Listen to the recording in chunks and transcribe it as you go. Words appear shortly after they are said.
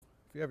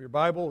If you have your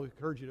Bible, we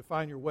encourage you to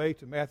find your way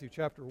to Matthew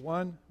chapter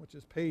 1, which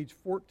is page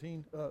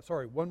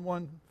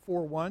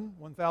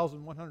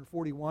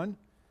 1141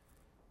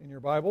 in your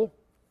Bible.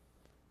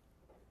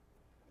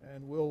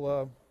 And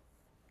we'll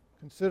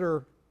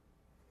consider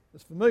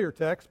this familiar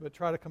text, but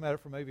try to come at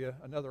it from maybe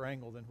another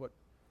angle than what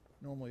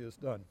normally is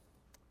done.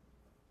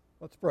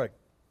 Let's pray.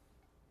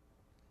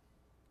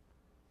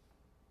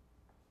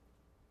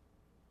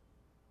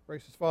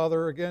 Gracious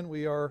Father, again,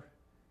 we are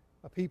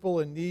a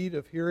people in need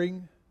of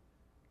hearing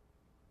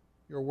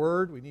your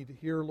word. We need to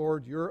hear,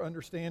 Lord, your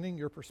understanding,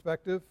 your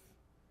perspective,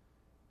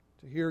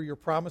 to hear your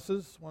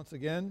promises once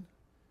again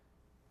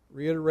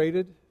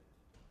reiterated.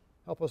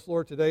 Help us,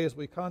 Lord, today as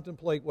we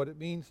contemplate what it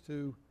means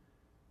to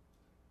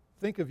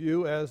think of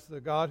you as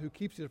the God who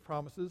keeps your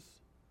promises.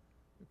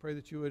 We pray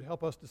that you would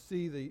help us to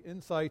see the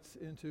insights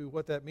into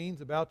what that means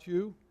about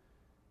you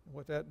and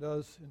what that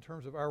does in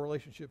terms of our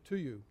relationship to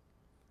you.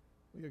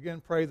 We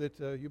again pray that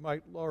you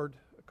might, Lord,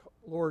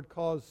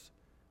 cause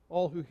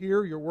all who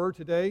hear your word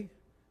today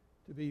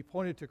to be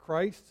pointed to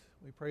Christ.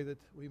 We pray that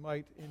we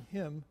might in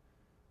him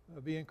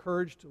be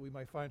encouraged, that we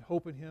might find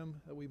hope in him,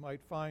 that we might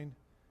find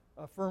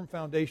a firm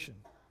foundation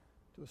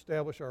to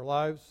establish our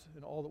lives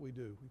in all that we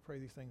do. We pray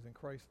these things in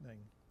Christ's name.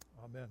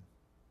 Amen.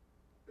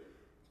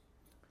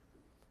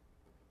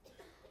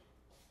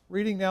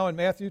 Reading now in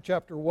Matthew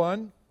chapter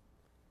 1,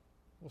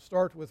 we'll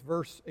start with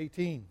verse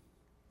 18.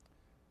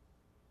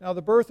 Now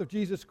the birth of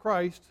Jesus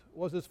Christ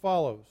was as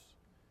follows.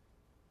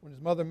 When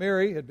his mother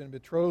Mary had been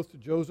betrothed to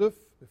Joseph,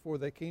 before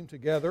they came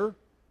together,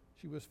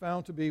 she was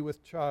found to be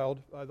with child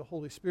by the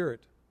Holy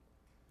Spirit.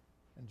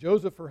 And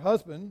Joseph, her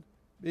husband,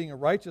 being a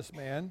righteous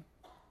man,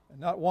 and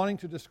not wanting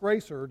to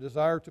disgrace her,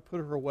 desired to put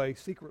her away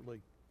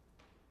secretly.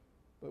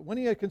 But when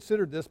he had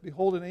considered this,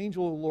 behold, an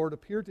angel of the Lord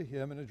appeared to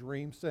him in a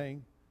dream,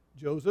 saying,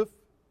 Joseph,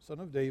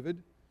 son of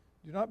David,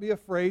 do not be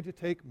afraid to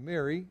take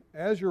Mary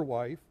as your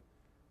wife,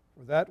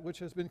 for that which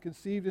has been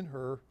conceived in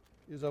her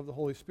is of the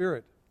Holy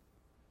Spirit.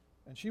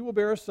 And she will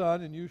bear a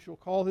son, and you shall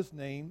call his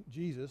name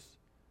Jesus,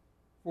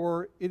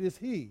 for it is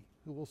he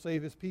who will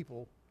save his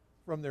people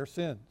from their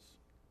sins.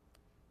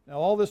 Now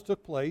all this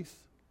took place,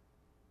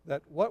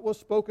 that what was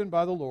spoken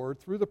by the Lord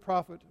through the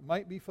prophet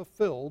might be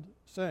fulfilled,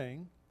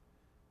 saying,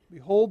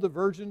 Behold, the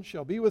virgin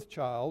shall be with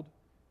child,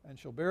 and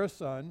shall bear a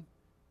son,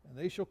 and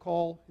they shall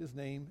call his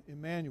name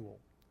Emmanuel,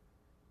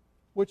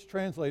 which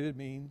translated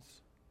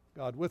means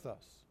God with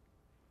us.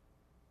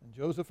 And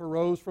Joseph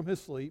arose from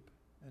his sleep,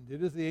 and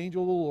did as the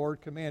angel of the Lord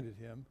commanded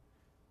him,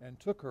 and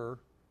took her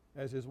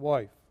as his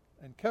wife,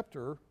 and kept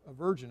her a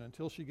virgin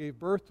until she gave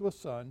birth to a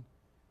son,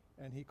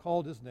 and he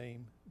called his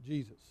name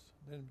Jesus.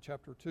 Then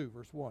chapter 2,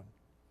 verse 1.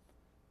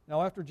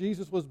 Now after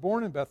Jesus was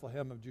born in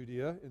Bethlehem of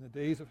Judea, in the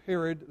days of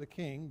Herod the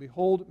king,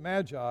 behold,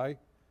 Magi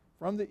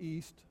from the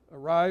east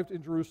arrived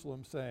in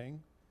Jerusalem,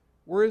 saying,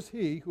 Where is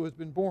he who has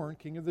been born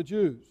King of the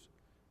Jews?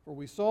 For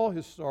we saw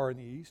his star in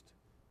the east,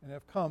 and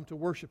have come to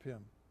worship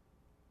him.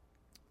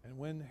 And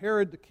when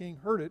Herod the king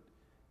heard it,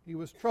 he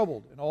was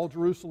troubled, and all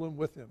Jerusalem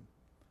with him.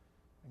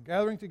 And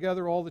gathering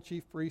together all the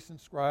chief priests and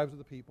scribes of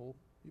the people,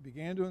 he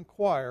began to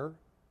inquire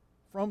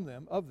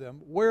of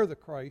them, where the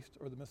Christ,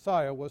 or the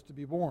Messiah, was to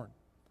be born.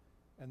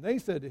 And they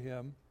said to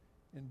him,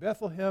 In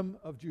Bethlehem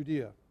of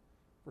Judea,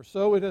 for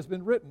so it has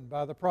been written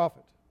by the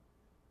prophet.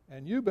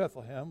 And you,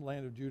 Bethlehem,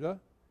 land of Judah,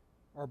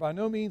 are by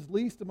no means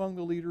least among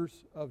the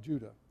leaders of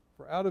Judah.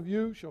 For out of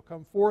you shall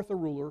come forth a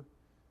ruler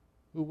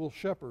who will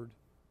shepherd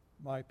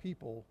my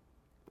people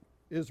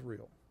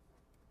Israel.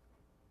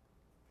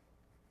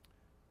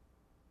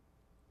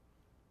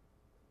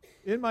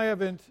 In my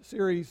Advent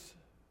series,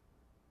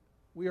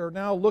 we are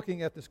now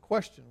looking at this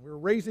question. We're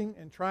raising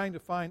and trying to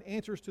find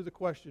answers to the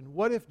question,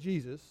 what if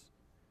Jesus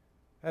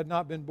had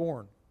not been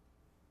born?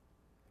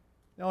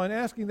 Now, in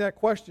asking that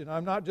question,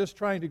 I'm not just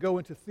trying to go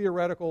into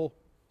theoretical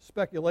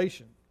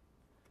speculation,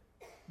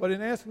 but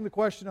in asking the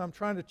question, I'm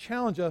trying to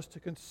challenge us to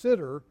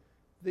consider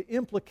the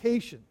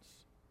implications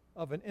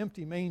of an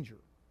empty manger.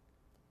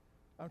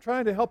 I'm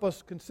trying to help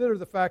us consider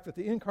the fact that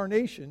the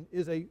incarnation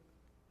is a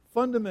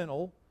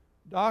fundamental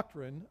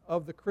doctrine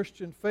of the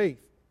Christian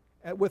faith,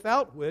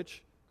 without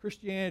which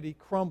Christianity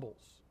crumbles.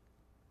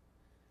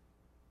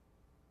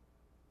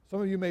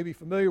 Some of you may be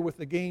familiar with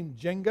the game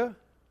Jenga.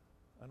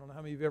 I don't know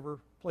how many of you have ever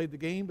played the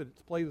game, but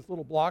it's played with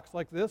little blocks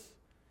like this.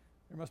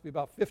 There must be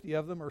about 50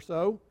 of them or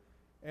so.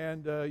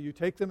 And you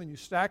take them and you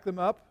stack them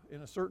up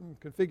in a certain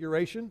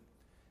configuration.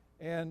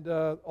 And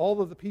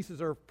all of the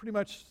pieces are pretty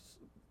much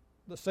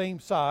the same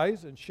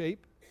size and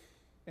shape.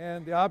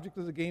 And the object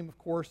of the game, of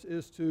course,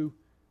 is to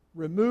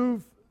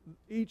remove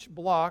each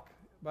block.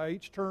 By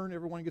each turn,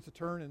 everyone gets a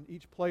turn, and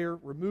each player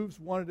removes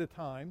one at a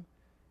time.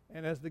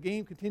 And as the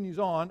game continues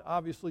on,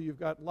 obviously you've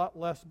got a lot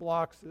less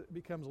blocks. It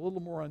becomes a little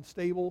more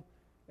unstable,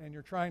 and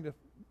you're trying to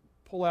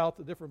pull out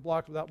the different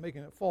blocks without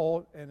making it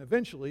fall. And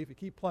eventually, if you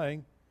keep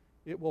playing,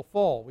 it will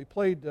fall. We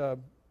played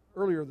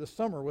earlier this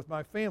summer with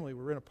my family.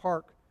 We were in a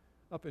park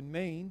up in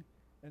Maine,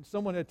 and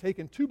someone had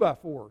taken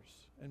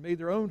 2x4s and made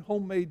their own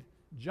homemade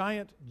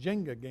giant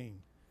Jenga game.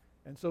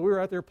 And so we were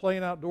out there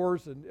playing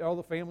outdoors, and all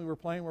the family were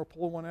playing. We were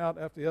pulling one out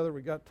after the other.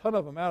 We got a ton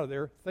of them out of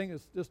there. The thing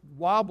is just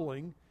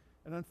wobbling.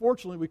 And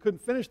unfortunately, we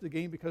couldn't finish the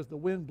game because the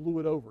wind blew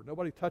it over.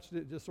 Nobody touched it.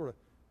 It just sort of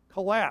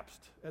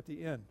collapsed at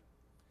the end.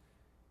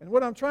 And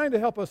what I'm trying to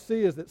help us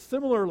see is that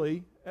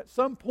similarly, at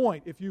some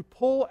point, if you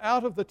pull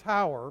out of the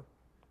tower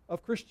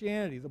of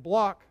Christianity, the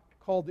block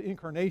called the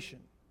incarnation,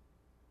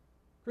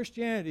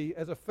 Christianity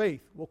as a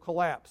faith will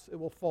collapse. It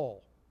will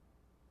fall.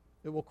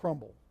 It will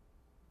crumble.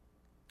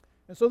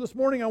 And so this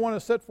morning I want to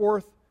set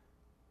forth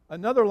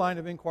another line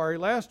of inquiry.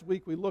 Last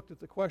week we looked at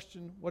the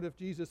question, what if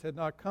Jesus had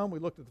not come? We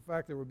looked at the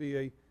fact there would be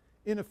an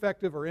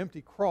ineffective or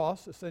empty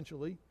cross,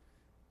 essentially.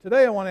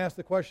 Today I want to ask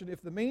the question,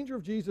 if the manger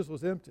of Jesus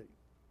was empty,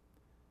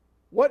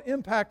 what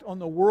impact on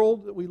the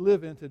world that we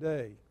live in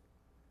today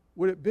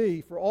would it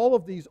be for all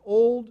of these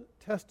Old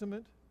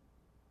Testament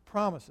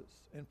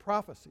promises and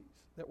prophecies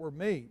that were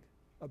made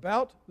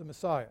about the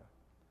Messiah?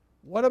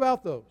 What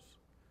about those?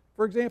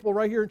 For example,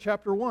 right here in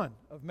chapter 1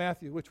 of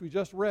Matthew, which we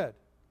just read,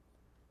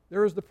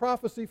 there is the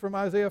prophecy from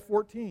Isaiah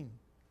 14,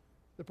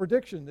 the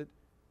prediction that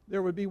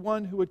there would be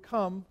one who would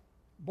come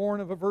born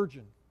of a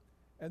virgin.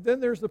 And then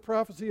there's the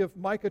prophecy of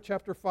Micah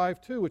chapter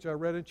 5:2, which I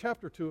read in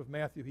chapter 2 of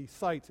Matthew. He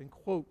cites and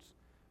quotes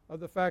of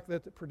the fact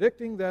that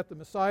predicting that the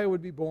Messiah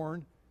would be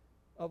born,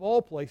 of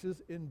all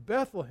places, in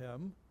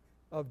Bethlehem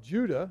of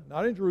Judah,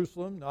 not in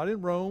Jerusalem, not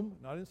in Rome,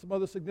 not in some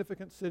other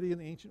significant city in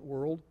the ancient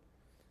world.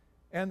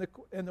 And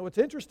what's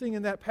interesting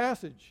in that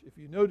passage, if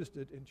you noticed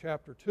it in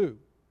chapter 2,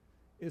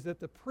 is that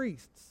the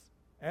priests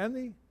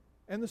and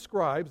the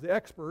scribes, the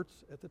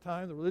experts at the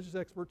time, the religious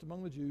experts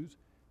among the Jews,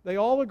 they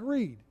all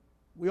agreed.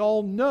 We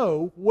all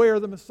know where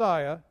the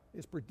Messiah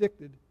is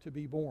predicted to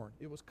be born.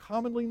 It was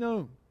commonly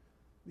known,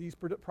 these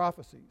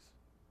prophecies.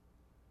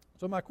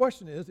 So my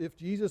question is, if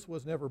Jesus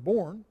was never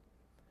born,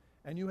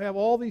 and you have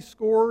all these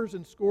scores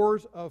and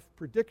scores of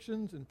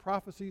predictions and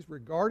prophecies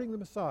regarding the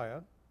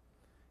Messiah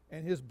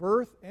and his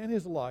birth and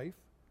his life,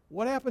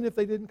 what happened if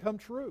they didn't come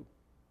true?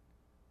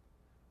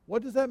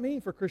 What does that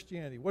mean for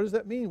Christianity? What does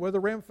that mean? What are the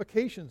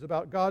ramifications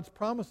about God's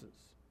promises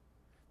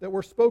that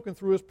were spoken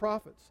through his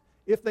prophets?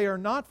 If they are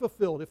not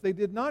fulfilled, if they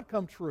did not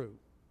come true,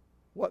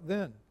 what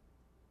then?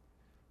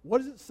 What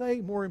does it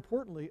say, more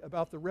importantly,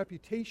 about the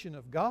reputation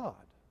of God?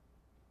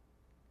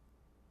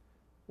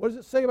 What does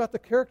it say about the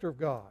character of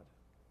God?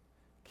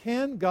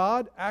 Can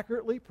God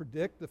accurately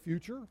predict the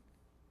future?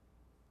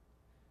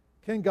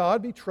 Can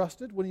God be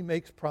trusted when he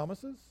makes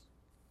promises?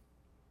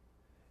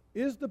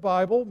 Is the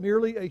Bible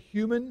merely a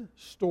human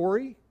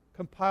story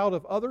compiled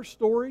of other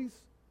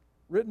stories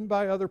written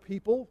by other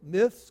people,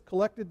 myths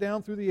collected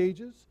down through the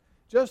ages,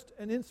 just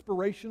an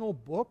inspirational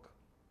book?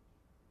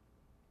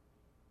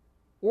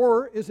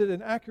 Or is it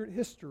an accurate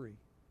history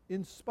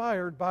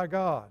inspired by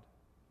God?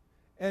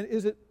 And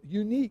is it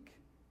unique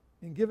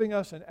in giving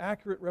us an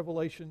accurate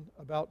revelation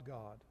about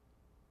God?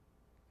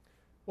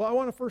 Well, I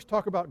want to first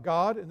talk about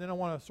God, and then I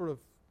want to sort of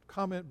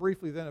comment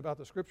briefly then about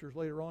the Scriptures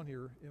later on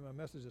here in my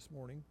message this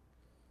morning.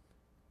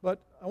 But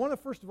I want to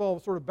first of all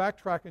sort of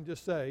backtrack and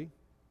just say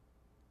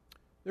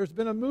there's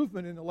been a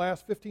movement in the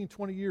last 15,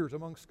 20 years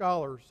among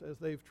scholars as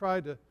they've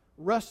tried to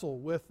wrestle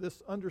with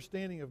this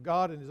understanding of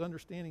God and his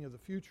understanding of the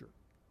future.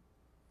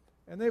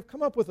 And they've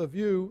come up with a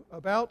view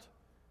about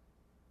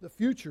the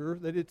future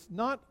that it's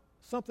not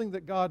something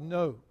that God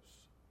knows.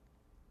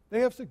 They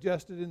have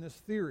suggested in this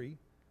theory,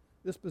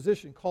 this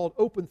position called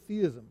open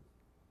theism.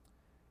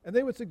 And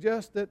they would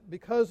suggest that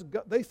because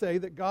they say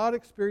that God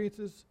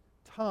experiences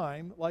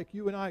time like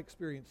you and I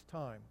experience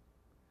time.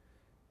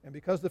 And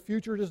because the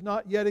future does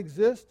not yet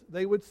exist,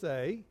 they would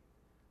say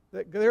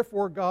that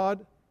therefore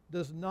God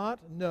does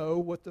not know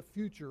what the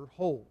future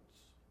holds.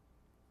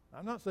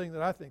 I'm not saying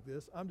that I think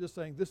this. I'm just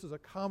saying this is a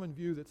common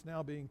view that's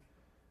now being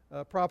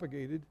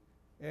propagated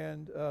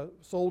and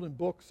sold in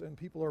books, and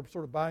people are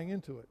sort of buying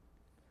into it.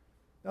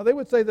 Now, they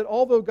would say that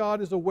although God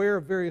is aware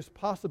of various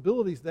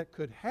possibilities that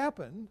could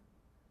happen,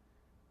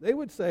 they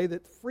would say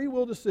that free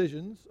will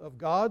decisions of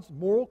God's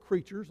moral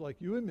creatures like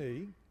you and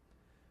me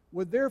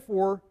would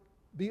therefore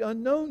be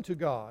unknown to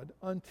God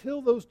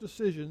until those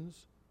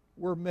decisions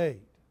were made.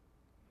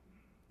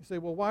 You say,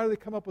 well, why do they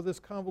come up with this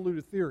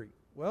convoluted theory?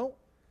 Well,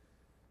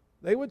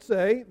 they would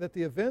say that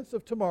the events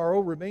of tomorrow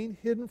remain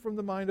hidden from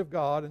the mind of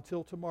God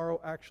until tomorrow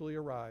actually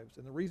arrives.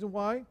 And the reason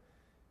why?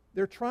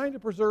 They're trying to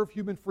preserve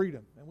human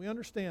freedom. And we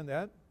understand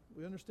that.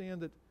 We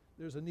understand that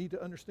there's a need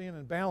to understand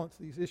and balance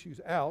these issues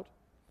out.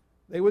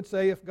 They would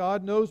say, if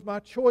God knows my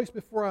choice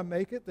before I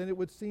make it, then it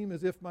would seem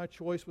as if my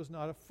choice was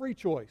not a free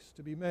choice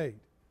to be made.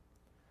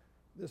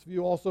 This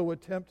view also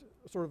attempts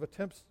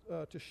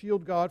to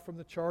shield God from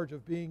the charge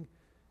of being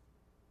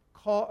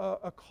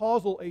a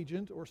causal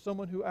agent or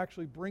someone who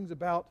actually brings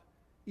about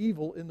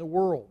evil in the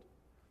world.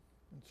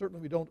 And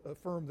certainly we don't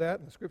affirm that,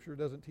 and the Scripture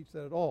doesn't teach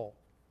that at all.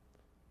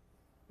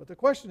 But the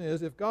question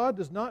is, if God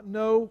does not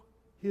know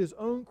his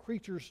own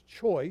creatures'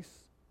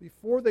 choice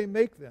before they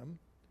make them,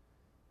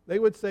 they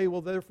would say,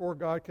 well, therefore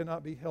God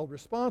cannot be held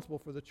responsible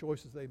for the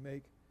choices they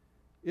make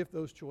if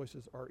those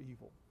choices are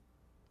evil.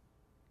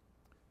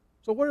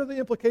 So what are the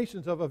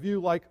implications of a view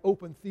like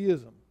open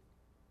theism?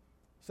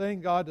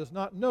 saying God does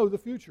not know the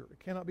future. It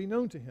cannot be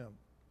known to him.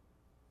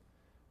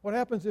 What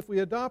happens if we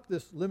adopt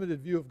this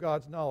limited view of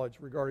God's knowledge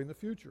regarding the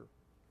future?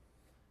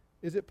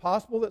 Is it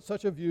possible that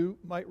such a view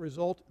might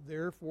result,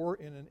 therefore,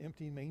 in an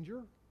empty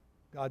manger?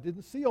 God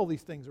didn't see all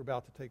these things are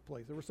about to take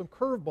place. There were some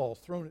curveballs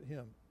thrown at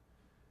him.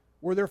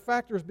 Were there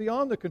factors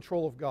beyond the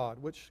control of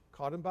God which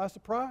caught him by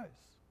surprise?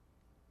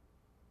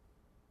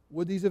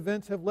 Would these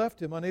events have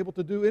left him unable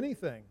to do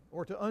anything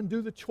or to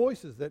undo the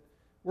choices that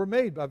were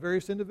made by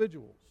various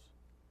individuals?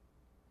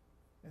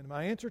 And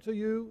my answer to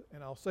you,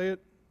 and I'll say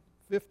it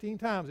 15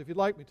 times if you'd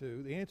like me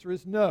to, the answer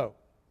is no.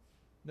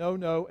 No,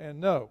 no, and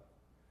no.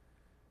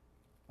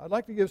 I'd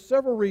like to give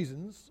several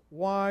reasons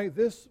why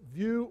this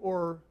view,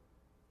 or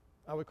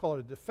I would call it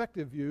a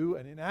defective view,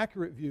 an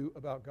inaccurate view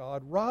about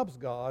God, robs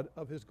God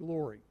of his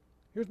glory.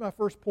 Here's my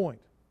first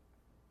point.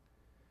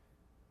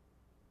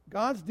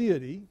 God's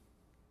deity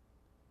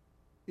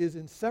is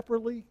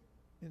inseparably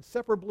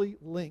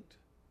linked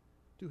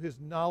to his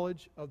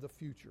knowledge of the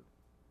future.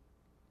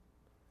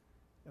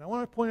 And I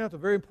want to point out a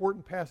very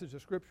important passage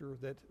of Scripture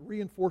that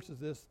reinforces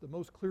this the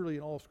most clearly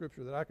in all of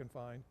Scripture that I can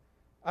find.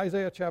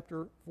 Isaiah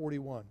chapter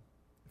 41.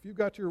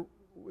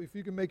 If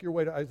you can make your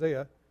way to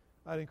Isaiah,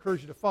 I'd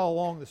encourage you to follow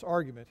along this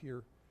argument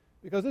here,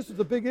 because this is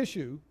a big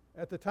issue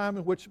at the time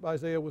in which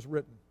Isaiah was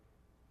written.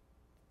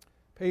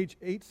 Page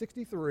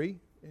 863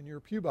 in your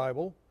Pew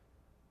Bible,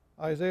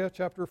 Isaiah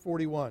chapter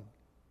 41.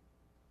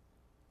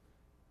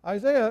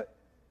 Isaiah,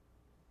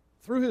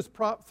 through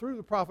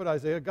the prophet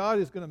Isaiah, God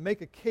is going to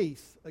make a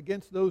case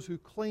against those who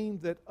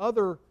claimed that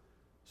other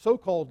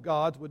so-called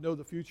gods would know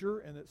the future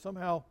and that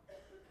somehow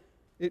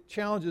it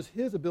challenges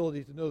his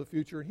ability to know the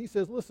future. And he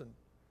says, listen,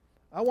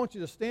 I want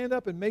you to stand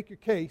up and make your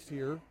case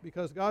here,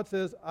 because God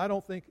says, I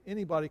don't think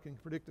anybody can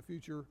predict the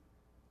future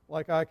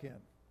like I can.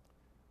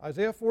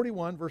 Isaiah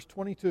 41, verse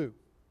 22.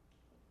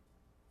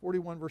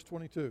 41, verse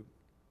 22.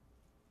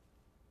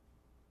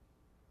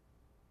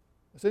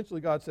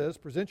 Essentially, God says,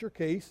 present your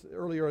case.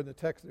 Earlier in the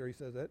text there he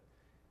says that.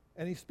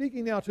 And he's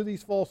speaking now to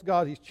these false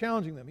gods. He's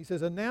challenging them. He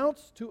says,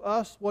 announce to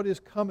us what is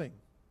coming.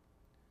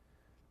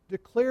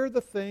 Declare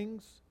the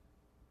things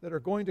that are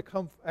going to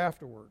come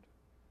afterward,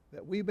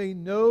 that we may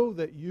know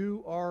that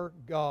you are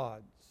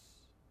gods.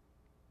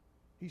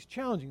 He's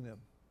challenging them.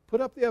 Put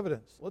up the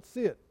evidence. Let's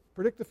see it.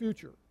 Predict the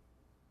future.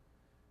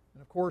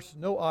 And of course,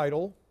 no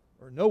idol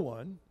or no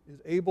one is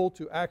able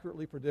to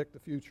accurately predict the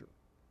future.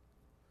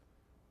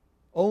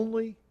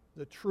 Only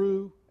the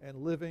true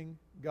and living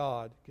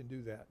God can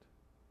do that.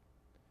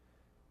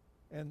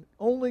 And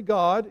only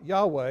God,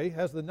 Yahweh,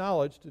 has the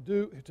knowledge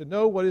to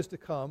know what is to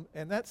come,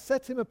 and that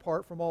sets him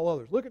apart from all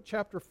others. Look at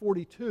chapter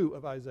 42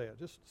 of Isaiah.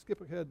 Just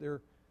skip ahead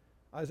there.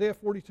 Isaiah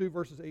 42,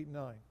 verses 8 and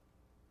 9.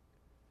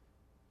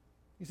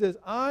 He says,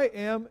 I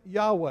am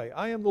Yahweh,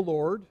 I am the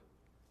Lord,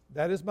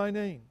 that is my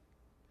name.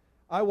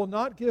 I will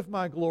not give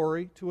my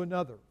glory to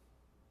another,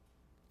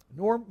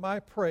 nor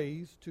my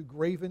praise to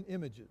graven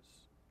images.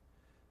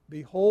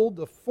 Behold,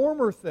 the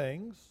former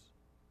things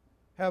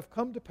have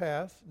come to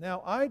pass.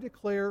 Now I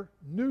declare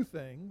new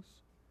things.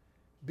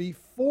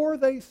 Before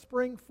they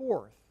spring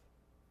forth,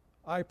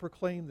 I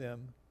proclaim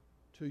them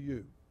to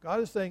you. God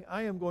is saying,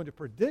 I am going to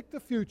predict the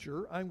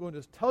future. I'm going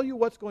to tell you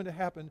what's going to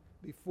happen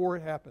before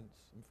it happens,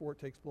 before it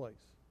takes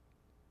place.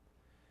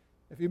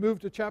 If you move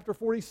to chapter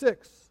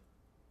 46,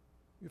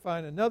 you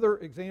find another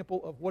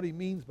example of what he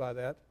means by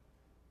that.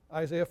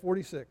 Isaiah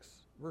 46,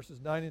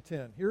 verses 9 and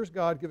 10. Here's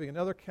God giving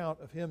another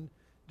account of him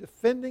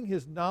defending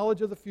his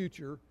knowledge of the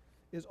future,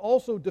 is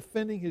also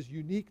defending his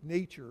unique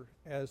nature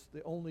as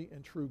the only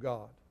and true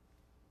God.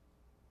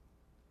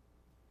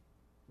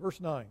 Verse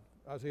 9,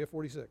 Isaiah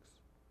 46.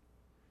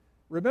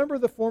 Remember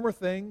the former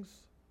things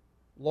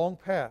long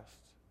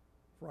past,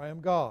 for I am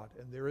God,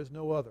 and there is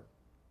no other.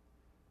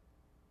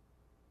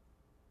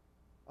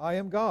 I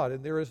am God,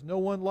 and there is no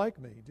one like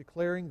me,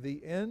 declaring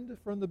the end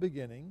from the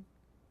beginning,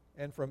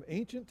 and from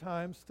ancient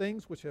times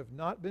things which have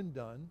not been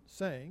done,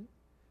 saying,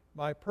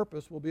 my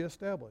purpose will be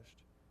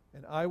established,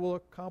 and I will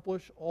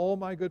accomplish all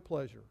my good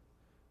pleasure.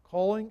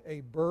 Calling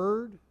a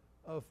bird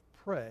of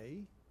prey,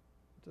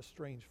 it's a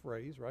strange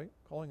phrase, right?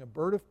 Calling a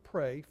bird of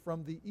prey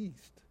from the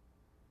east.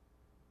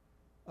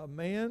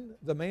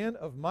 The man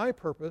of my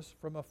purpose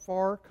from a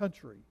far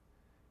country.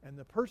 And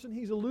the person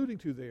he's alluding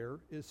to there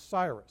is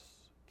Cyrus,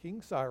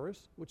 King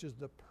Cyrus, which is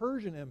the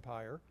Persian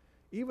Empire.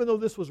 Even though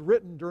this was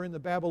written during the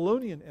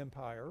Babylonian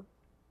Empire,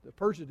 the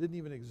Persia didn't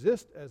even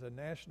exist as an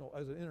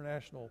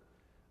international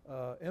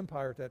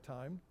empire at that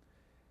time.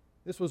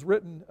 This was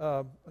written,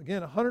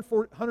 again,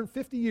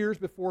 150 years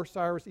before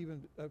Cyrus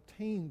even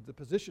obtained the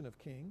position of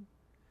king.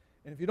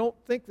 And if you don't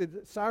think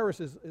that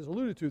Cyrus is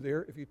alluded to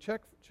there, if you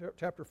check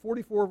chapter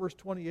 44, verse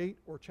 28,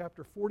 or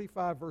chapter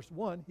 45, verse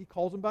 1, he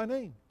calls him by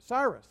name,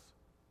 Cyrus.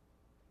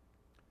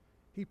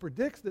 He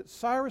predicts that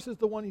Cyrus is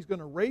the one he's going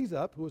to raise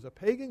up, who is a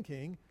pagan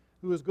king,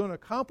 who is going to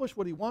accomplish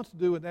what he wants to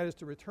do, and that is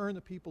to return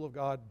the people of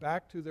God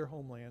back to their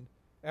homeland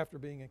after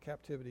being in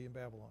captivity in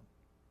Babylon.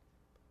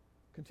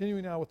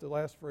 Continuing now with the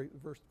last phrase,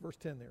 verse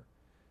 10 there.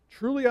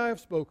 Truly I have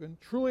spoken,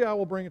 truly I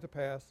will bring it to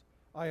pass.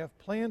 I have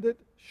planned it,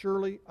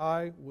 surely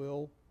I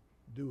will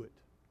do it.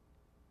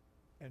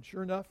 And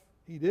sure enough,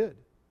 he did.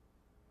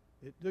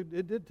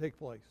 It did take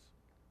place.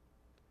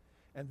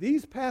 And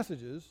these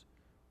passages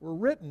were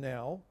written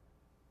now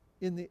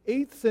in the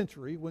 8th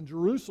century when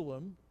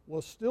Jerusalem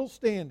was still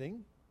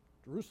standing.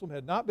 Jerusalem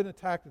had not been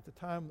attacked at the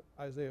time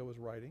Isaiah was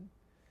writing,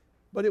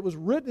 but it was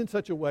written in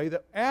such a way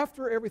that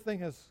after everything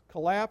has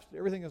collapsed,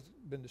 everything has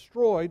been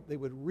destroyed, they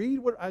would read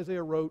what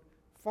Isaiah wrote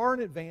far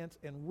in advance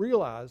and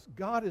realize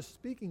God is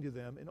speaking to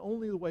them in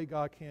only the way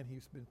God can.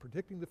 He's been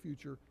predicting the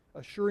future,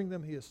 assuring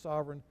them He is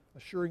sovereign,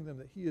 assuring them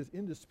that He is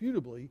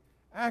indisputably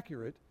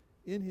accurate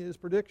in His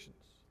predictions.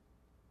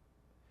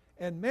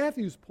 And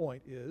Matthew's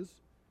point is,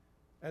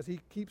 as he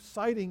keeps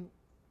citing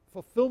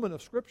fulfillment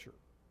of Scripture,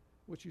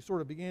 which he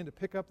sort of began to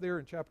pick up there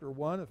in chapter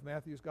 1 of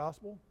Matthew's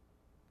Gospel,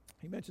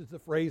 he mentions the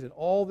phrase, and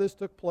all this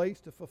took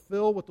place to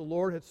fulfill what the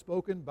Lord had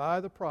spoken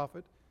by the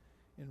prophet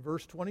in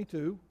verse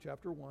 22,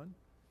 chapter 1.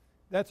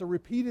 That's a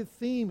repeated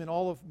theme in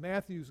all of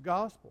Matthew's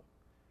Gospel,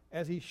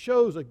 as he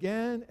shows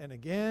again and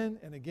again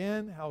and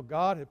again how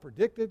God had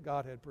predicted,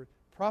 God had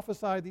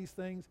prophesied these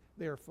things.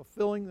 They are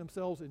fulfilling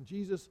themselves in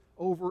Jesus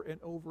over and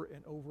over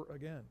and over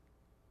again.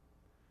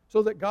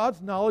 So that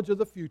God's knowledge of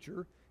the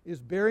future is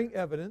bearing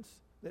evidence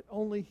that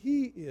only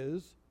He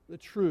is the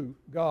true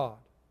God.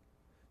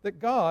 That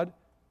God,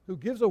 who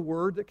gives a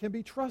word that can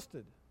be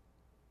trusted.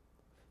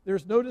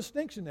 There's no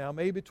distinction now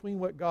made between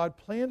what God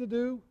planned to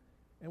do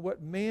and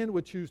what man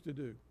would choose to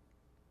do.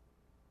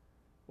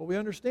 What we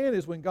understand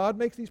is when God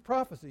makes these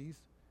prophecies,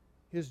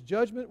 His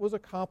judgment was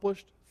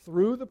accomplished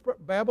through the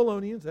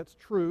Babylonians. That's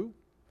true.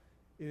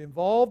 It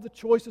involved the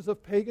choices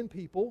of pagan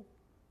people,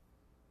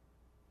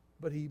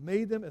 but He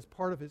made them as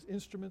part of His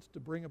instruments to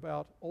bring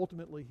about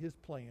ultimately His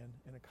plan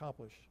and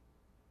accomplish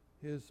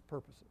His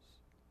purposes.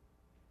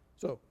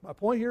 So my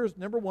point here is,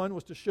 number one,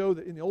 was to show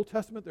that in the Old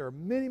Testament there are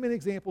many, many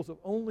examples of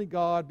only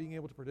God being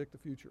able to predict the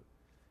future,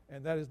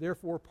 and that is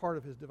therefore part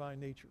of His divine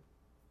nature.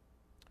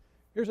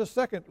 Here's a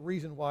second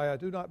reason why I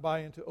do not buy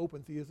into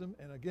open theism,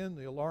 and again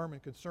the alarm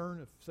and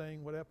concern of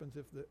saying what happens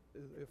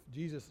if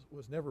Jesus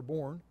was never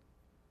born,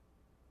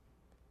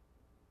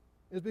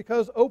 is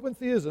because open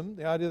theism,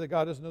 the idea that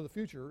God doesn't know the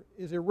future,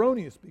 is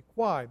erroneous.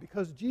 Why?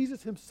 Because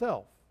Jesus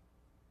Himself,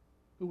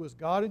 who was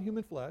God in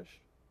human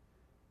flesh,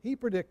 He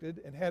predicted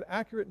and had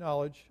accurate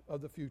knowledge of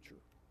the future.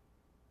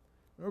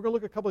 And we're going to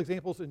look at a couple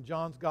examples in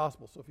John's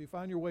Gospel. So if you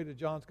find your way to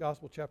John's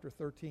Gospel, chapter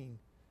 13,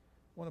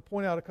 I want to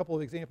point out a couple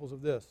of examples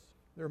of this.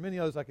 There are many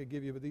others I could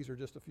give you, but these are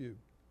just a few.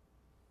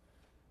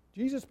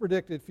 Jesus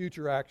predicted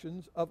future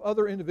actions of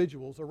other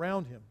individuals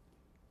around Him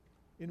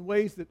in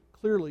ways that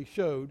clearly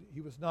showed He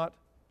was not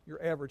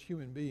your average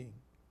human being.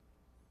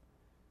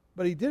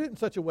 But He did it in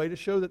such a way to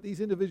show that these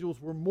individuals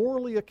were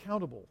morally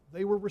accountable.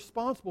 They were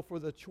responsible for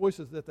the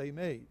choices that they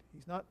made.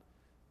 He's not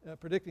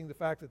predicting the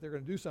fact that they're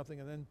going to do something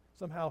and then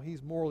somehow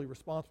He's morally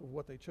responsible for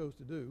what they chose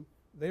to do.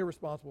 They are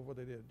responsible for what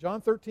they did.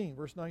 John 13,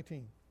 verse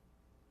 19.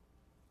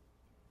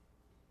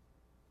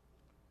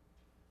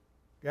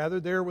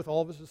 Gathered there with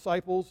all of His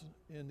disciples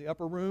in the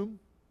upper room,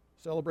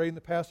 celebrating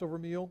the Passover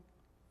meal,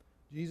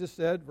 Jesus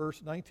said,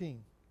 verse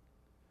 19,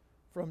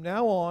 "From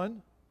now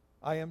on,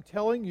 I am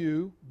telling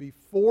you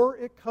before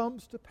it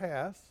comes to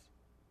pass,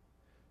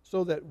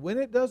 so that when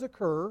it does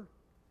occur,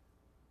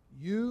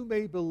 you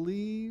may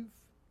believe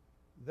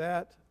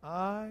that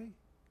I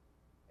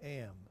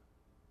am."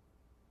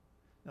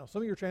 Now,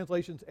 some of your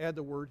translations add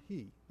the word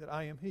He, that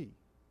I am He.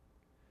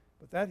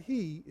 But that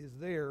He is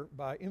there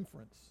by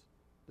inference.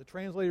 The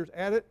translators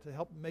add it to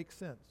help make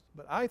sense.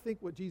 But I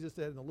think what Jesus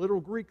said in the literal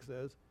Greek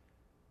says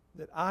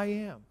that I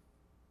am.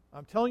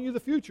 I'm telling you the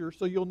future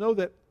so you'll know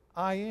that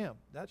I am.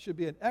 That should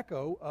be an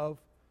echo of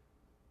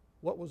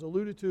what was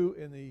alluded to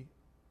in the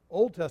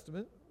Old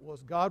Testament,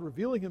 was God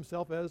revealing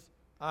Himself as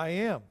I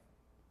am.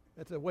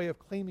 That's a way of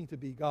claiming to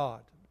be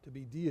God, to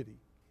be deity.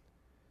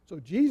 So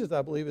Jesus,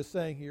 I believe, is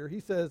saying here,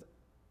 He says,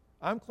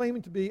 I'm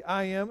claiming to be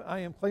I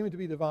am claiming to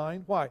be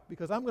divine. Why?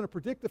 Because I'm going to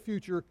predict the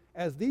future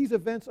as these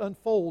events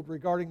unfold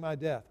regarding my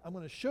death. I'm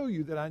going to show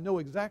you that I know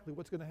exactly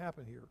what's going to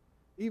happen here,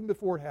 even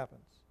before it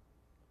happens.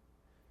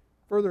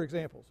 Further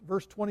examples.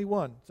 Verse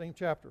 21, same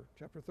chapter,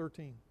 chapter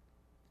 13.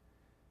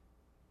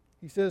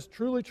 He says,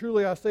 "Truly,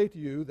 truly, I say to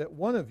you that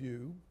one of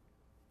you,"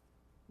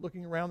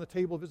 looking around the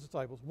table of His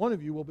disciples, "one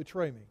of you will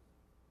betray me."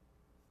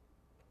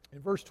 In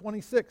verse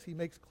 26, He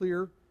makes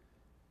clear,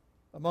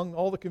 among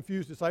all the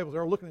confused disciples,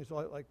 they're looking at each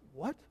other like,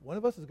 what? One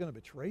of us is going to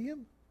betray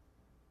Him?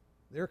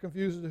 They're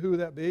confused as to who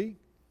would that be,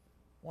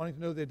 wanting to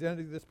know the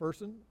identity of this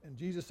person. And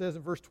Jesus says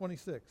in verse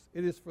 26,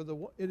 it is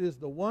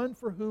the one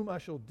for whom I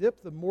shall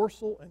dip the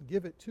morsel and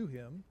give it to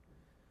him.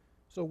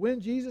 So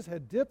when Jesus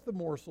had dipped the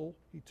morsel,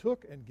 He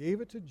took and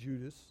gave it to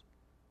Judas,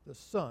 the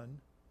son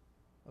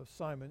of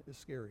Simon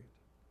Iscariot.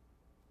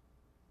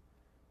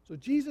 So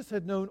Jesus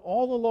had known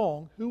all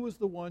along who was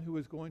the one who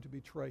was going to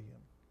betray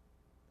Him.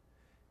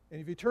 And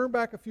if you turn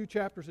back a few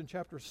chapters in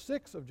chapter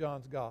 6 of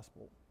John's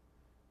Gospel,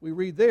 we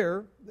read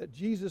there that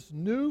Jesus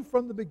knew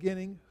from the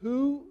beginning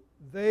who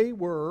they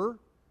were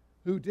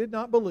who did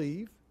not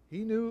believe.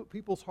 He knew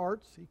people's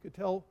hearts. He could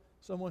tell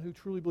someone who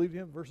truly believed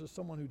him versus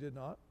someone who did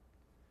not.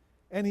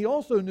 And he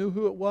also knew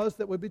who it was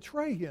that would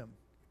betray him,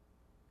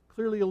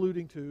 clearly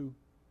alluding to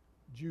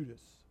Judas.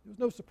 It was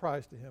no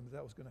surprise to him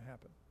that was going to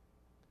happen.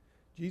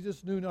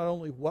 Jesus knew not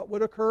only what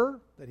would occur,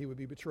 that he would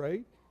be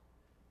betrayed,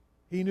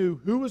 he knew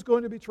who was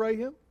going to betray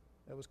him,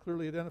 that was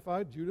clearly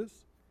identified,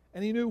 Judas,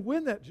 and he knew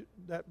when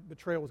that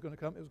betrayal was going to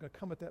come. It was going to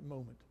come at that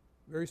moment,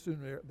 very soon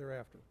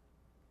thereafter.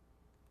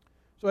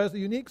 So as the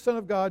unique Son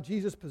of God,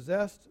 Jesus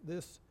possessed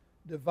this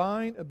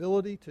divine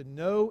ability to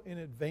know in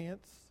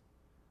advance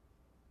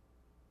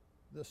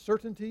the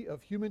certainty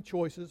of human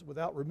choices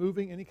without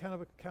removing any kind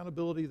of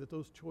accountability that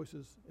those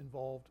choices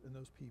involved in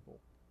those people.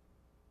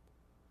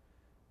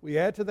 We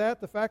add to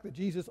that the fact that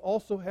Jesus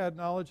also had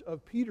knowledge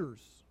of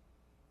Peter's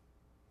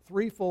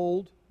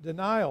threefold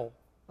denial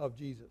of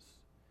Jesus.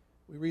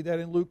 We read that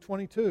in Luke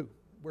 22,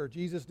 where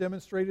Jesus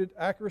demonstrated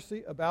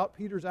accuracy about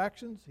Peter's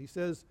actions. He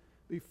says,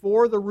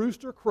 before the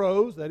rooster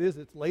crows, that is,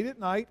 it's late at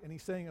night, and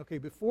he's saying, okay,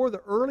 before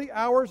the early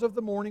hours of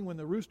the morning when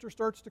the rooster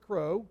starts to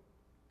crow,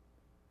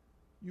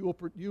 you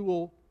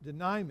will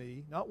deny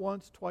me, not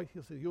once, twice,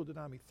 he'll say, you'll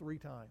deny me 3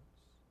 times.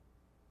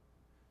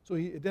 So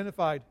he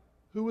identified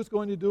who was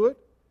going to do it,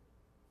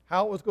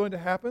 how it was going to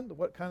happen,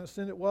 what kind of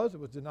sin it was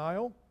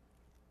denial,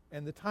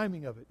 and the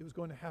timing of it. It was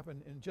going to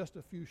happen in just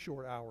a few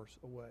short hours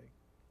away.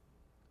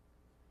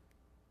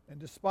 And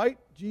despite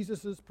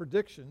Jesus'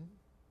 prediction,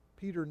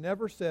 Peter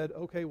never said,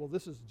 okay, well,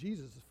 this is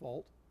Jesus'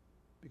 fault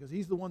because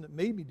he's the one that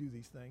made me do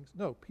these things.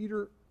 No,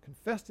 Peter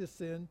confessed his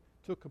sin,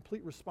 took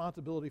complete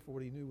responsibility for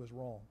what he knew was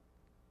wrong.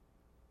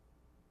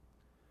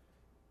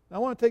 Now, I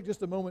want to take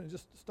just a moment and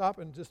just stop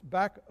and just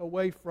back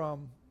away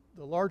from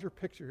the larger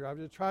picture here. I've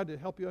just tried to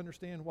help you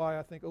understand why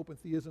I think open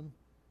theism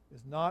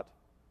is not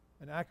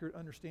an accurate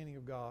understanding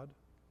of God.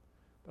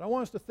 But I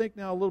want us to think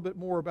now a little bit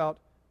more about,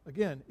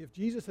 again, if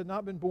Jesus had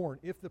not been born,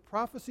 if the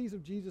prophecies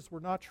of Jesus were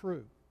not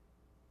true,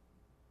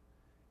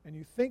 and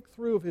you think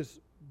through of his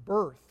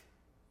birth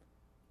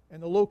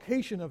and the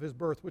location of his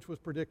birth, which was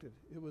predicted.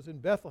 It was in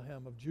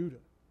Bethlehem of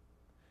Judah.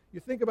 You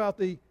think about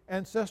the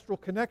ancestral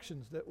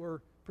connections that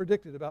were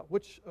predicted about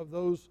which of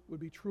those would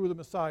be true of the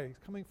Messiah. He's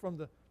coming from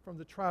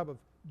the tribe of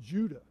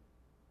Judah,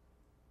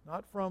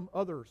 not from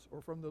others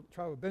or from the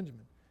tribe of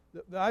Benjamin.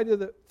 The idea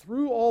that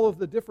through all of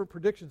the different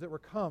predictions that were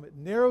come, it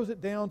narrows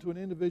it down to an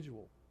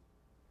individual.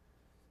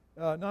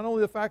 Not only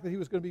the fact that he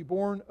was going to be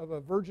born of a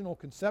virginal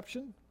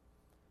conception,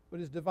 but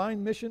his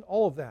divine mission,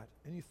 all of that.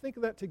 And you think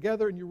of that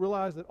together and you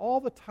realize that all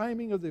the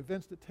timing of the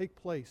events that take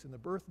place in the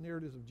birth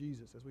narratives of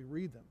Jesus as we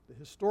read them, the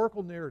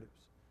historical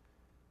narratives,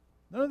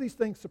 none of these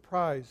things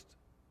surprised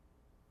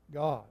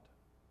God.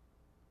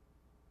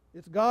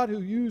 It's God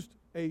who used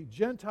a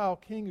Gentile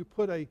king who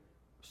put a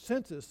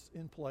census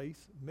in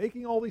place,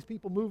 making all these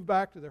people move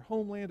back to their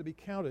homeland to be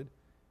counted.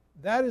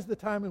 That is the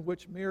time in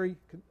which Mary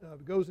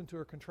goes into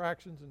her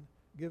contractions and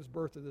gives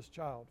birth to this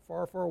child,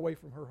 far, far away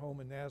from her home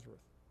in Nazareth.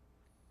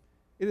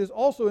 It is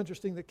also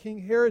interesting that King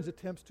Herod's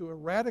attempts to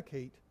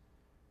eradicate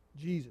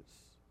Jesus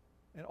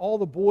and all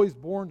the boys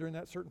born during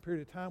that certain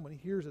period of time, when he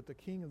hears that the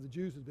king of the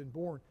Jews has been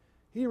born,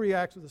 he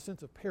reacts with a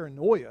sense of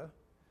paranoia,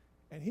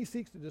 and he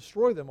seeks to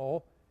destroy them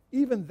all.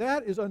 Even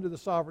that is under the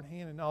sovereign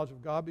hand and knowledge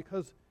of God,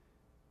 because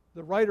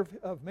the writer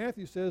of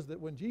Matthew says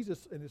that when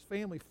Jesus and his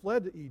family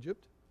fled to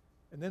Egypt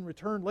and then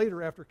returned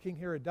later after King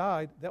Herod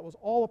died, that was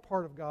all a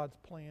part of God's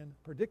plan,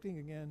 predicting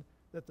again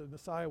that the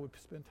Messiah would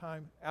spend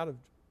time out of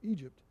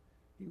Egypt.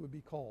 He would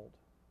be called.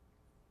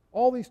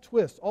 All these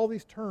twists, all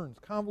these turns,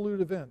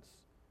 convoluted events,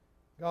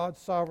 God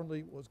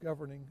sovereignly was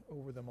governing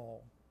over them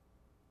all.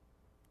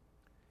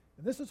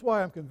 And this is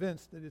why I'm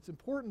convinced that it's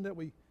important that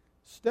we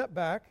step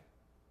back,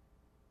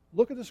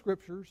 look at the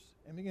Scriptures,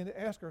 and begin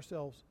to ask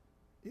ourselves,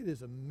 it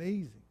is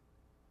amazing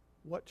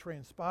what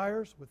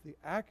transpires with the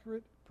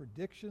accurate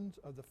predictions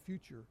of the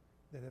future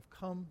that have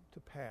come to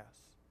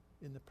pass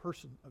in the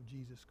person of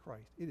Jesus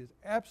Christ. It is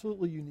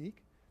absolutely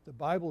unique. The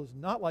Bible is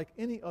not like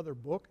any other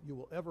book you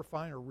will ever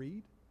find or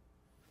read.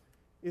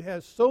 It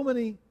has so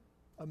many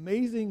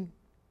amazing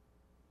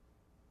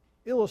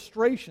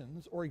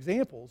illustrations or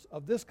examples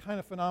of this kind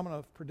of phenomenon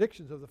of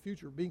predictions of the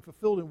future being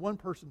fulfilled in one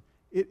person.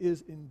 It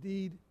is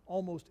indeed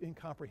almost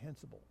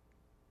incomprehensible.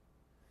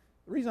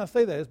 The reason I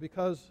say that is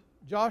because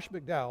Josh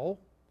McDowell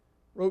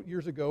wrote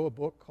years ago a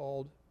book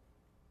called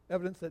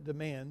Evidence That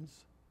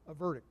Demands a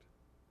Verdict.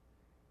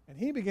 And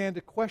he began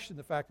to question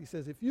the fact, he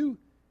says,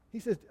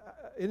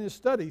 in his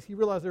studies, he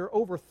realized there are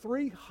over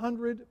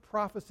 300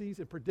 prophecies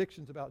and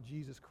predictions about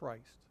Jesus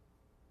Christ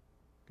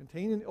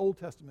contained in the Old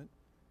Testament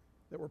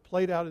that were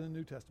played out in the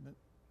New Testament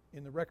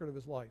in the record of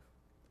his life.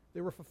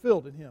 They were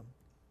fulfilled in him.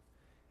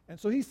 And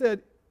so he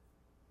said,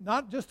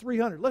 not just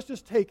 300, let's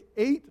just take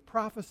 8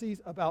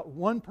 prophecies about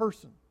one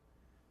person,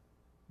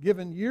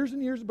 given years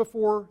and years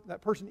before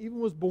that person even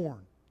was born.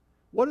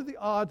 What are the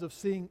odds of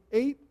seeing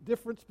 8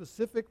 different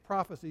specific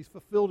prophecies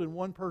fulfilled in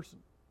one person?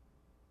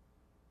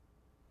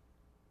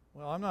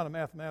 Well, I'm not a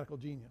mathematical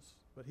genius,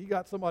 but he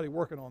got somebody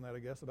working on that, I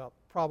guess, about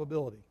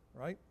probability,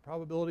 right?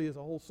 Probability is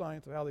a whole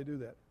science of how they do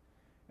that.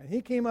 And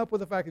he came up with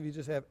the fact that if you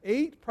just have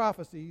 8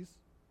 prophecies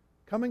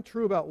coming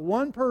true about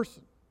one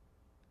person,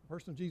 the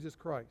person of Jesus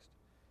Christ.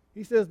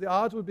 He says the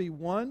odds would be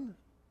 1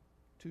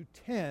 to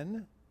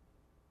 10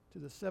 to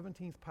the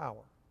 17th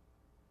power.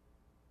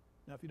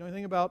 Now, if you know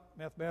anything about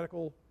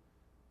mathematical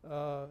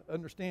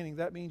understanding,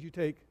 that means you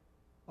take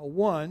a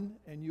 1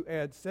 and you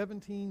add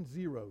 17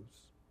 zeros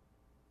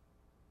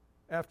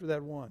after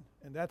that 1.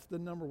 And that's the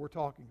number we're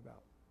talking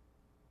about.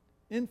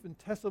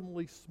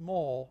 Infinitesimally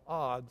small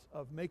odds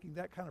of making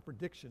that kind of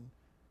prediction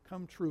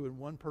come true in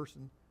one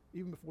person,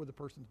 even before the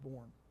person's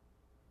born.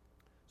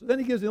 So then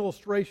he gives an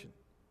illustration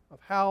of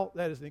how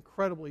that is an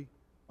incredibly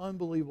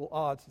unbelievable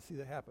odds to see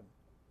that happen.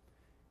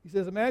 He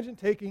says, imagine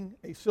taking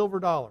a silver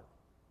dollar.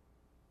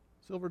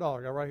 Silver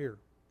dollar, got right here.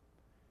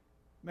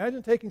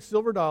 Imagine taking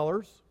silver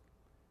dollars,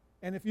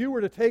 and if you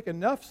were to take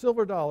enough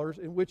silver dollars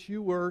in which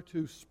you were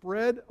to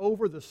spread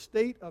over the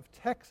state of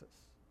Texas.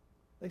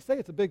 They say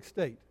it's a big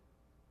state.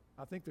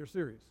 I think they're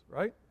serious,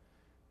 right?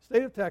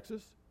 State of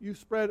Texas, you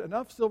spread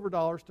enough silver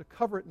dollars to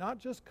cover it, not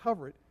just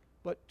cover it,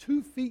 but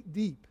 2 feet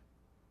deep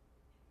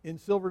in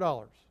silver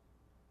dollars.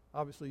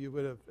 Obviously, you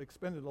would have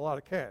expended a lot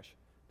of cash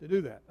to do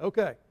that.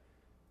 Okay.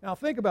 Now,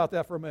 think about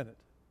that for a minute.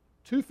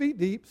 2 feet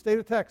deep, state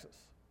of Texas.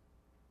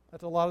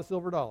 That's a lot of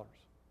silver dollars.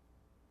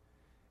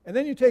 And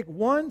then you take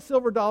one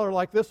silver dollar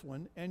like this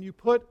one, and you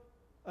put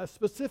a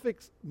specific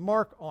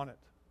mark on it.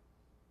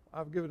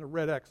 I've given a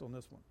red X on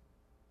this one.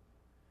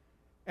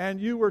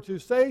 And you were to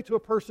say to a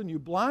person, you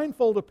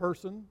blindfold a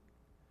person,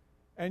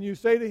 and you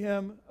say to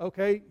him,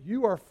 okay,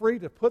 you are free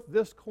to put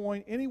this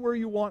coin anywhere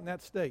you want in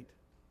that state.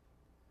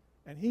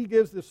 And he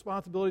gives the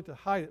responsibility to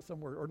hide it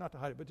somewhere, or not to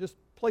hide it, but just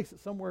place it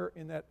somewhere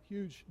in that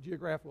huge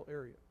geographical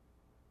area.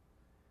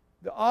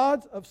 The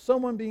odds of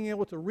someone being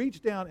able to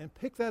reach down and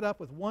pick that up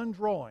with one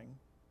drawing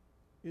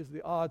is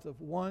the odds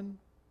of 1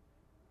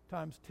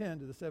 times 10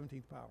 to the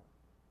 17th power.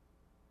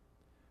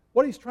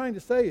 What he's trying to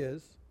say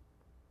is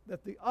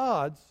that the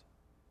odds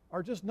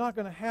are just not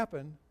going to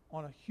happen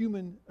on a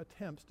human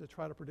attempts to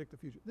try to predict the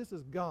future. This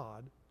is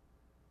God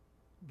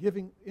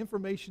giving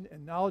information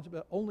and knowledge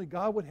about only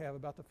God would have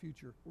about the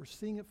future. We're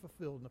seeing it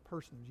fulfilled in the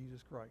person of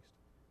Jesus Christ.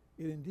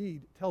 It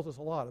indeed tells us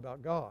a lot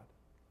about God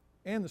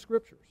and the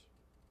Scriptures.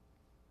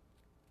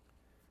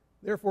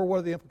 Therefore, what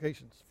are the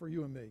implications for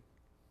you and me?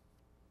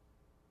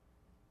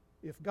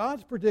 If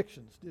God's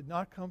predictions did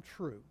not come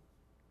true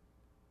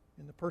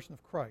in the person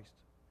of Christ,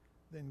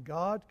 then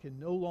God can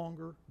no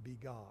longer be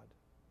God.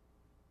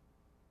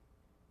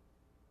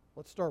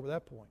 Let's start with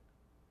that point.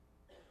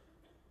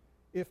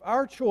 If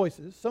our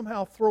choices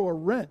somehow throw a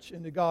wrench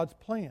into God's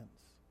plans,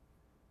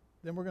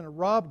 then we're going to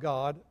rob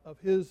God of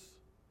His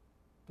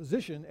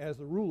position as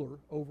the ruler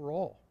over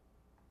all.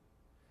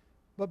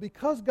 But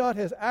because God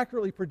has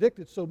accurately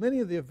predicted so many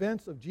of the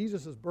events of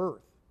Jesus'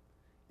 birth,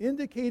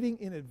 indicating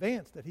in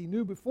advance that He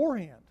knew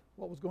beforehand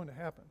what was going to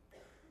happen,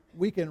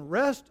 we can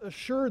rest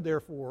assured,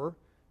 therefore,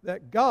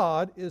 that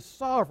God is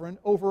sovereign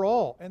over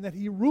all and that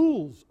He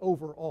rules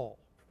over all.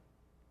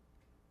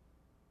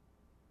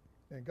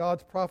 And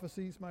God's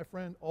prophecies, my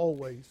friend,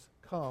 always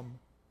come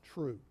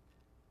true.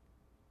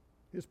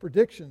 His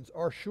predictions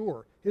are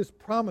sure. His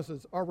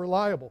promises are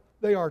reliable.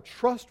 They are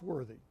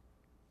trustworthy.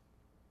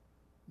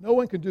 No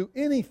one can do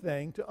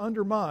anything to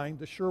undermine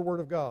the sure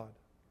word of God.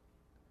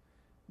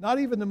 Not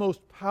even the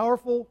most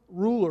powerful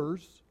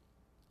rulers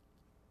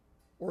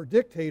or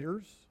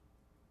dictators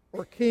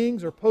or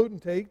kings or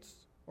potentates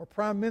or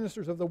prime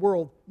ministers of the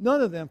world,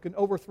 none of them can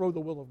overthrow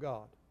the will of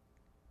God.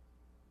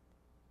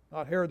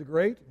 Not Herod the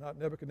Great, not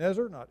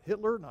Nebuchadnezzar, not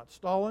Hitler, not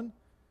Stalin,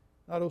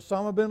 not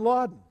Osama bin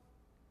Laden.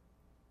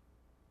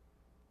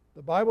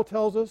 The Bible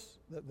tells us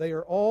that they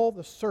are all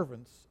the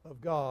servants of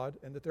God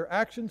and that their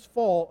actions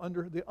fall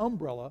under the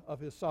umbrella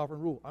of His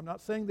sovereign rule. I'm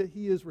not saying that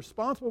He is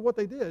responsible for what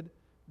they did.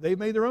 They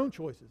made their own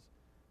choices.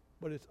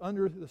 But it's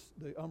under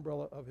the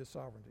umbrella of His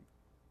sovereignty.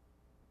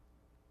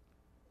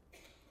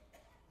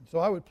 And so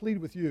I would plead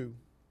with you,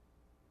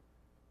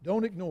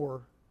 don't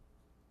ignore,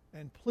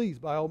 and please,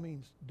 by all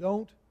means,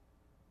 don't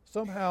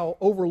somehow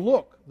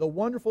overlook the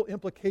wonderful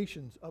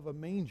implications of a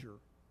manger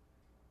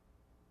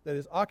that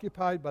is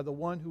occupied by the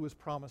one who is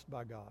promised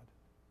by God.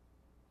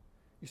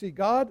 You see,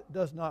 God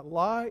does not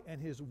lie, and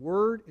His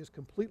word is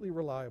completely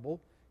reliable.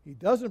 He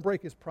doesn't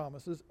break His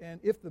promises, and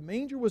if the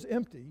manger was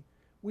empty,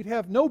 we'd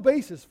have no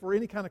basis for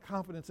any kind of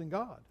confidence in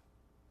God.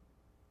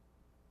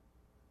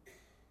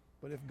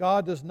 But if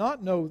God does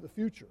not know the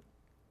future,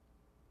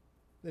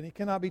 then He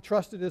cannot be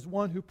trusted as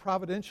one who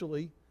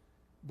providentially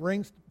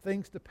brings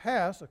things to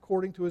pass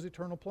according to His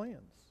eternal plans.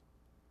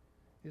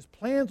 His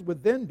plans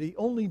would then be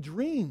only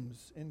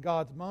dreams in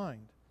God's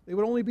mind. They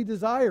would only be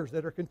desires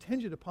that are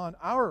contingent upon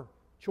our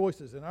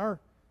choices and our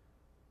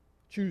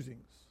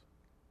choosings.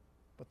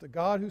 But the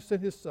God who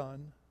sent His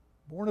Son,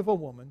 born of a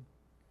woman,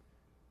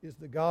 is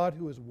the God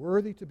who is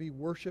worthy to be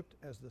worshipped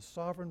as the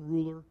sovereign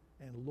ruler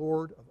and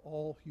Lord of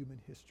all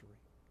human history.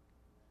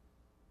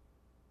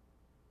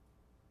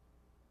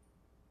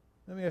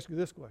 Let me ask you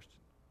this question.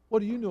 What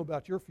do you know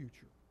about your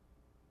future?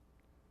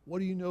 What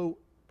do you know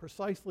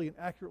precisely and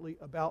accurately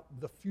about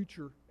the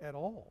future at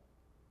all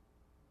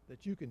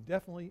that you can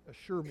definitely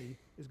assure me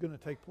is going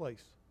to take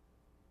place?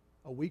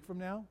 A week from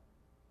now?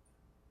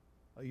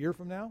 A year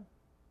from now?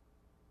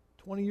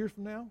 20 years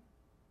from now?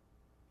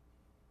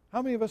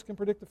 How many of us can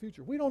predict the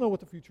future? We don't know what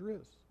the future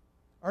is.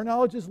 Our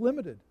knowledge is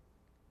limited.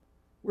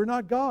 We're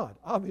not God,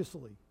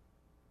 obviously.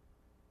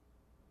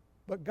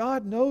 But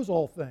God knows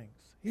all things.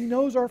 He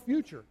knows our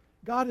future.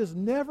 God is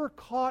never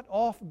caught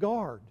off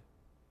guard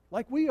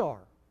like we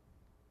are.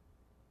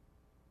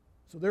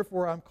 So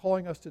therefore, I'm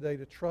calling us today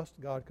to trust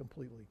God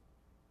completely.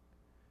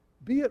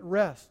 Be at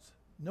rest,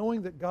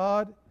 knowing that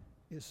God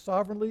is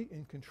sovereignly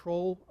in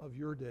control of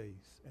your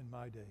days and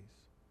my days.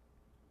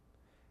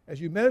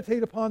 As you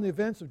meditate upon the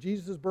events of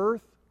Jesus'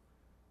 birth,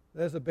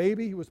 that as a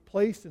baby he was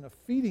placed in a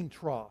feeding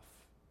trough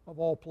of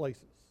all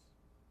places,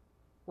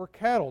 where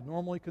cattle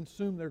normally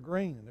consume their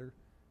grain and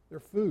their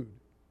food.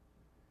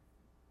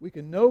 We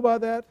can know by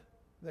that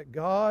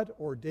God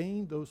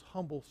ordained those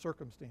humble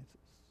circumstances.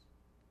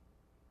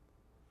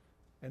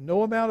 And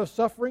no amount of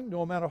suffering,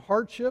 no amount of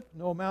hardship,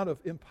 no amount of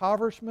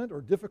impoverishment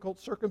or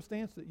difficult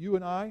circumstance that you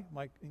and I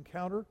might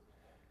encounter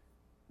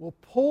will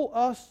pull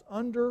us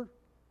under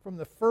from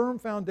the firm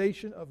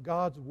foundation of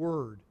God's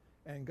Word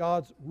and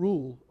God's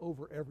rule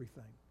over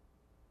everything.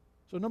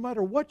 So no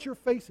matter what you're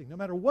facing, no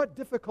matter what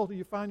difficulty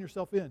you find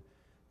yourself in,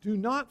 do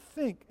not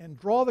think and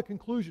draw the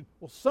conclusion,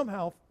 well,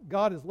 somehow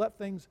God has let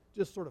things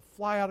just sort of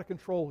fly out of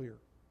control here.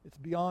 It's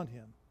beyond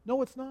Him.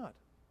 No, it's not.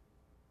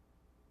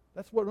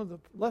 That's one of the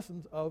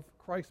lessons of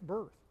Christ's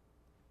birth.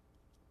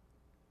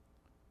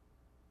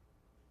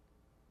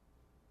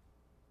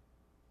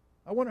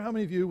 I wonder how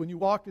many of you, when you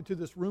walked into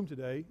this room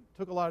today,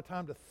 took a lot of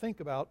time to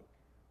think about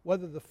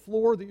whether the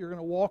floor that you're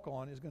going to walk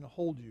on is going to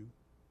hold you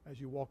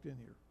as you walked in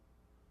here.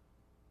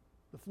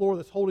 The floor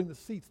that's holding the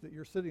seats that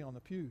you're sitting on,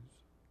 the pews.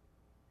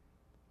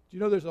 Do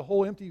you know there's a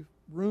whole empty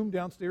room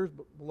downstairs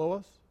below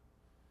us?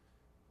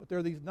 But there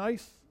are these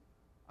nice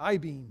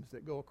I-beams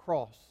that go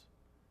across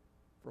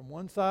from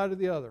one side to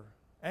the other,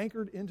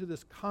 anchored into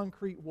this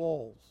concrete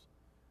walls.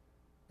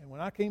 And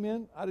when I came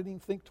in, I didn't even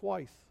think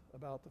twice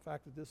about the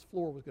fact that this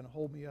floor was going to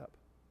hold me up.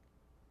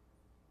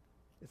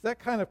 It's that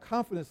kind of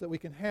confidence that we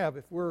can have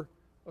if we're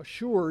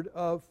assured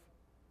of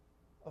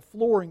a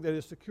flooring that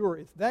is secure.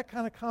 It's that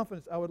kind of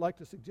confidence I would like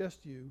to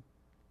suggest to you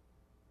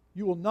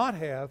you will not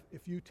have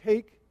if you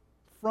take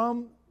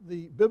from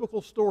the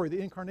biblical story, the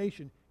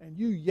incarnation, and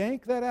you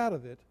yank that out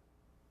of it.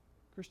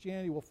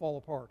 Christianity will fall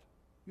apart.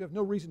 You have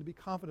no reason to be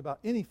confident about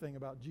anything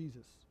about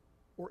Jesus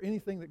or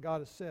anything that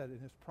God has said in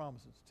His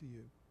promises to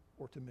you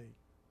or to me.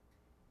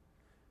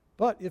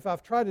 But if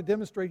I've tried to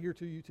demonstrate here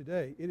to you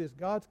today, it is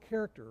God's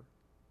character.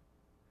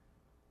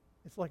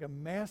 It's like a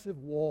massive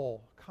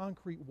wall,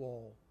 concrete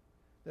wall,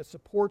 that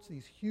supports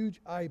these huge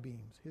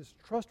I-beams. His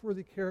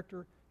trustworthy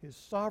character, His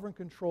sovereign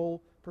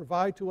control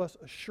provide to us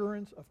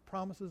assurance of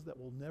promises that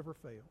will never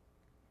fail.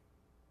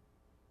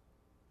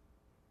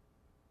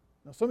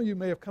 Now, some of you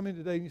may have come in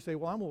today and you say,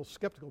 well, I'm a little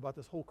skeptical about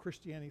this whole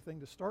Christianity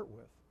thing to start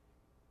with.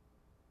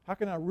 How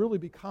can I really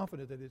be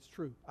confident that it's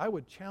true? I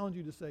would challenge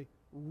you to say,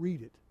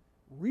 read it.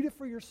 Read it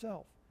for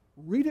yourself.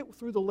 Read it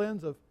through the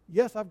lens of,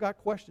 yes, I've got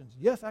questions.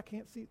 Yes, I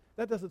can't see.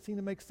 That doesn't seem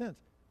to make sense.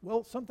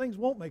 Well, some things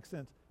won't make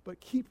sense,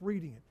 but keep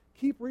reading it.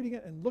 Keep reading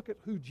it and look at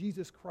who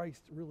Jesus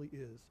Christ really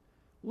is.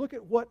 Look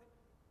at what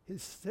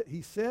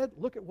He said.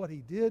 Look at what He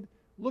did.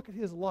 Look at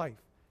His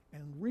life.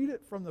 And read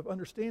it from the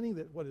understanding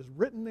that what is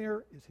written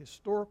there is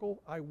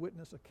historical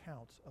eyewitness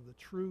accounts of the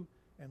true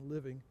and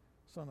living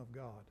Son of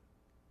God.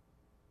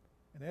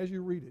 And as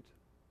you read it,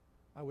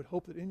 I would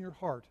hope that in your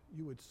heart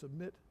you would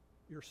submit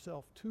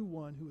yourself to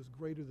one who is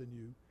greater than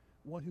you,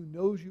 one who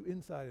knows you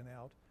inside and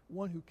out,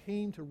 one who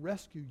came to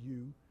rescue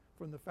you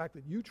from the fact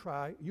that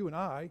you and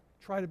I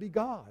try to be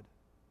God.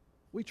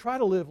 We try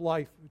to live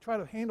life. We try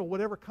to handle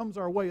whatever comes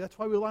our way. That's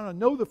why we want to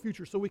know the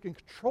future so we can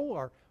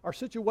control our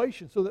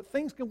situation so that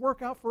things can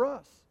work out for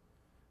us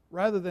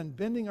rather than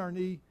bending our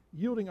knee,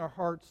 yielding our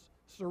hearts,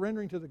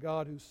 surrendering to the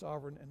God who's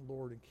sovereign and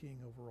Lord and King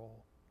over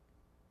all.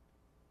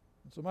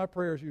 And so my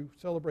prayer as you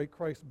celebrate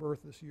Christ's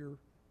birth this year,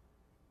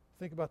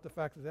 think about the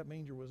fact that that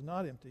manger was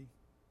not empty,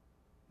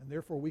 and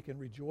therefore we can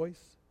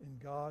rejoice in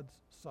God's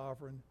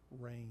sovereign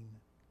reign.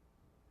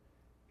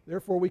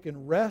 Therefore we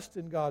can rest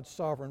in God's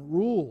sovereign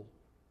rule,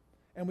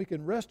 and we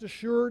can rest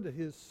assured that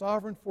His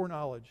sovereign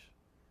foreknowledge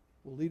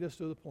will lead us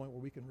to the point where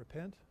we can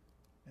repent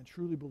and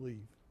truly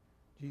believe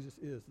Jesus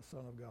is the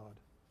Son of God,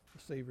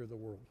 the Savior of the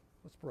world.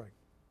 Let's pray.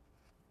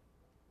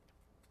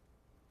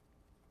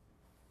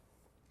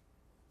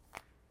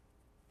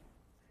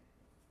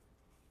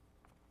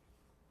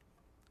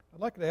 I'd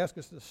like to ask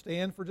us to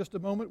stand for just a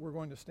moment. We're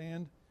going to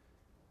stand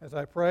as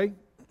I pray.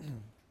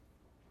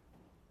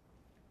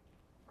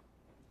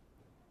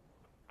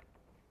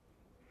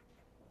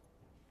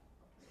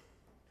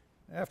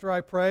 After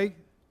I pray,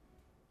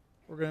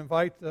 we're going to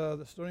invite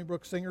the Stony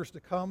Brook singers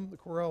to come, the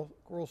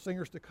choral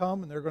singers to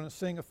come, and they're going to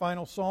sing a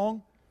final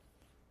song.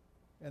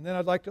 And then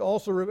I'd like to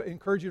also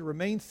encourage you to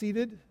remain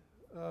seated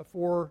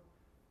for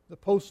the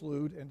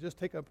postlude and just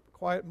take a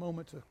quiet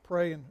moment to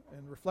pray and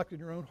reflect in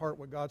your own heart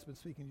what God's been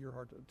speaking to your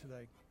heart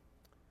today.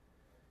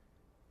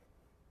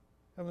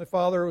 Heavenly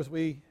Father, as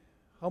we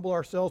humble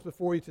ourselves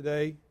before you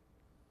today,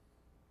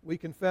 we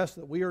confess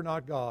that we are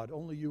not God,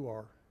 only you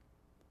are.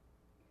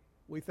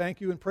 We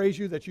thank you and praise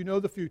you that you know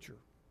the future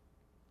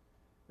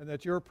and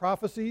that your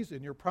prophecies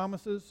and your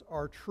promises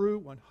are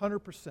true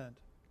 100%.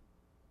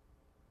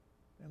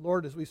 And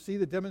Lord, as we see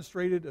the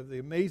demonstrated of the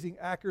amazing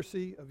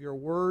accuracy of your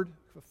word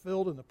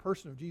fulfilled in the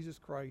person of Jesus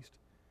Christ,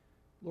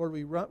 Lord,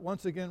 we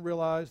once again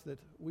realize that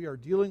we are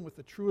dealing with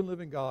the true and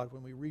living God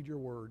when we read your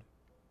word.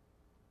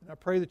 And I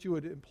pray that you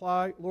would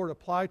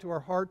apply to our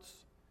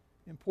hearts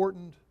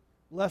important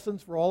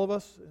lessons for all of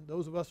us, and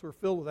those of us who are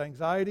filled with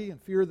anxiety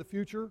and fear of the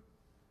future,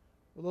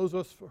 or those of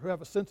us who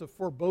have a sense of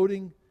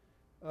foreboding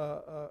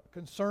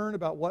concern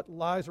about what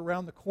lies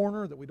around the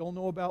corner that we don't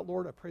know about,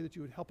 Lord. I pray that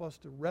you would help us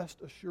to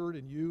rest assured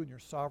in you and your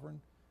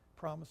sovereign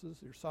promises,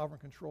 your sovereign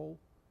control,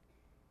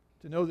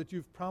 to know that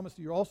you've promised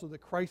you also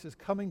that Christ is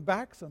coming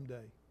back someday,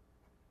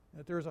 and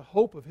that there is a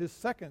hope of his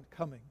second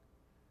coming.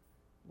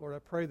 Lord, I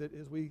pray that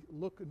as we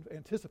look and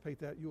anticipate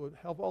that, you would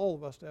help all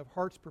of us to have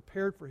hearts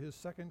prepared for his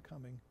second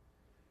coming,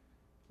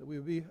 that we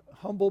would be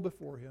humble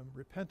before him,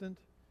 repentant,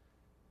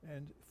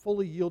 and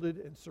fully yielded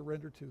and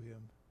surrendered to him.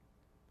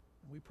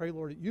 And we pray,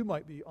 Lord, that you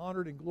might be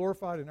honored and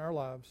glorified in our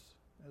lives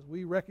as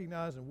we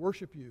recognize and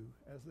worship you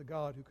as the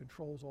God who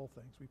controls all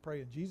things. We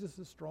pray in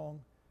Jesus' strong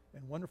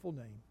and wonderful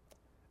name.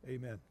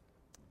 Amen.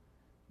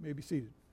 You may be seated.